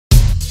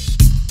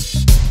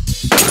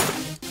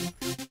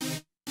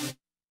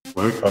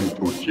Welcome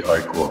to the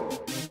Icore.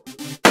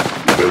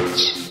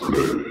 Let's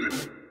play.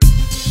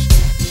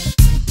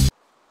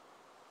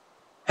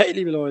 Hey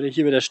liebe Leute,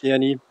 hier wieder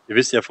Sterny. Ihr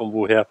wisst ja von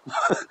woher.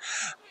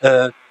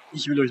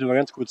 Ich will euch nur mal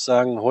ganz kurz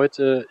sagen,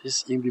 heute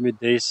ist irgendwie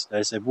mit DayZ, da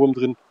ist der Wurm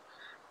drin.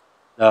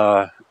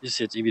 Da ist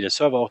jetzt irgendwie der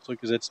Server auch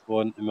zurückgesetzt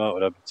worden, immer,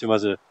 oder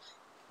beziehungsweise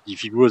die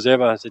Figur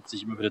selber setzt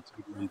sich immer wieder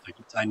zurück und da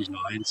gibt es eigentlich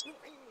nur eins.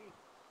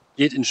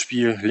 Geht ins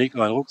Spiel, legt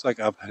euren Rucksack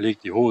ab,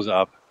 legt die Hose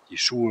ab, die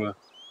Schuhe,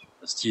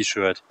 das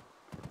T-Shirt,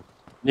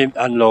 nehmt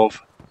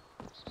Anlauf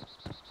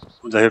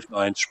und da hilft nur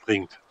eins,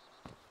 springt.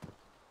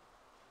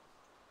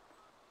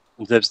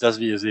 Und selbst das,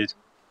 wie ihr seht,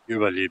 ihr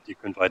überlebt, ihr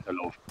könnt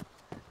weiterlaufen.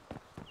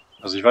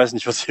 Also ich weiß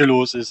nicht, was hier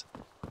los ist.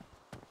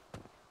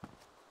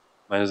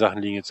 Meine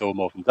Sachen liegen jetzt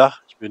oben auf dem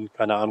Dach. Ich bin,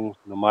 keine Ahnung,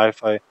 im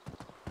Normalfall.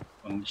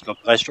 Und ich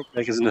glaube 3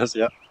 Stockwerke sind das,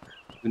 ja.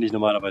 Bin ich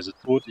normalerweise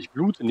tot. Ich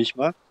blute nicht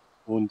mal.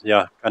 Und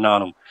ja, keine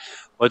Ahnung.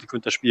 Heute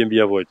könnt ihr spielen, wie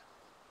ihr wollt.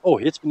 Oh,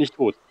 jetzt bin ich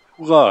tot.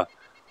 Hurra!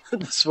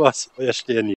 Das war's, euer Sterny.